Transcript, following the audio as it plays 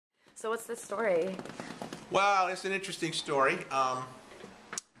So what's the story? Well, it's an interesting story.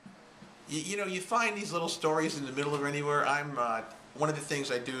 You know, you find these little stories in the middle of anywhere. One of the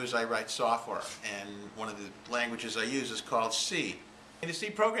things I do is I write software, and one of the languages I use is called C. In the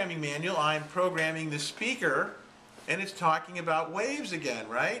C programming manual, I'm programming the speaker, and it's talking about waves again,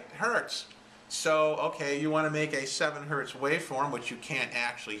 right? Hertz. So, okay, you want to make a 7 hertz waveform, which you can't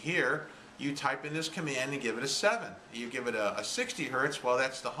actually hear. You type in this command and give it a 7. You give it a 60 hertz, well,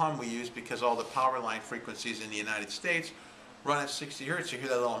 that's the hum we use because all the power line frequencies in the United States run at 60 hertz. You hear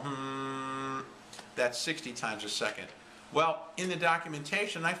that little that's 60 times a second. Well, in the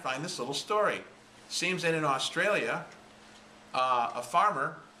documentation, I find this little story. Seems that in Australia, a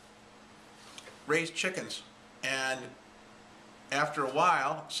farmer raised chickens, and after a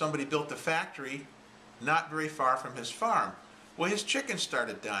while, somebody built a factory not very far from his farm. Well, his chickens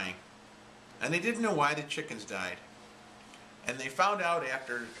started dying, and they didn't know why the chickens died. And they found out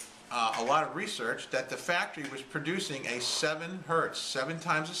after a lot of research that the factory was producing a 7 hertz, 7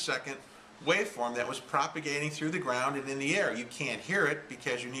 times a second waveform that was propagating through the ground and in the air. You can't hear it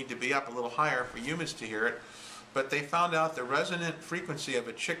because you need to be up a little higher for humans to hear it. But they found out the resonant frequency of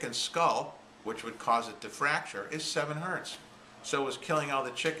a chicken's skull, which would cause it to fracture, is 7 hertz. So it was killing all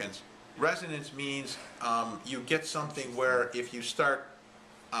the chickens. Resonance means you get something where if you start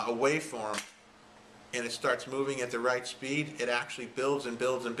a waveform and it starts moving at the right speed, it actually builds and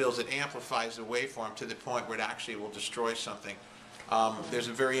builds and builds. It amplifies the waveform to the point where it actually will destroy something. There's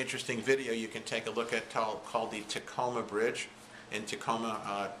a very interesting video you can take a look at called the Tacoma Bridge in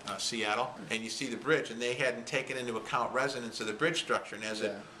Tacoma, Seattle. And you see the bridge, and they hadn't taken into account resonance of the bridge structure. And as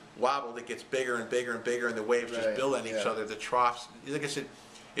it wobbled, it gets bigger and bigger and bigger, and the waves just build on each other. The troughs, like I said,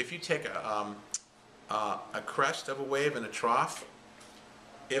 if you take a crest of a wave and a trough,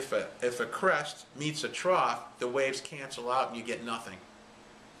 if a crest meets a trough, the waves cancel out and you get nothing.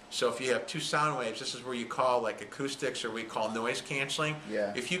 So if you have two sound waves, this is where you call like acoustics, or we call noise canceling.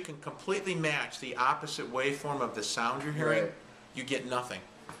 Yeah. If you can completely match the opposite waveform of the sound you're hearing, you get nothing.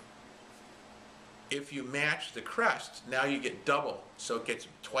 If you match the crest, now you get double, so it gets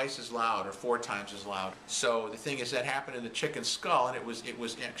twice as loud or 4 times as loud. So the thing is, that happened in the chicken's skull, and it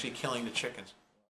was actually killing the chickens.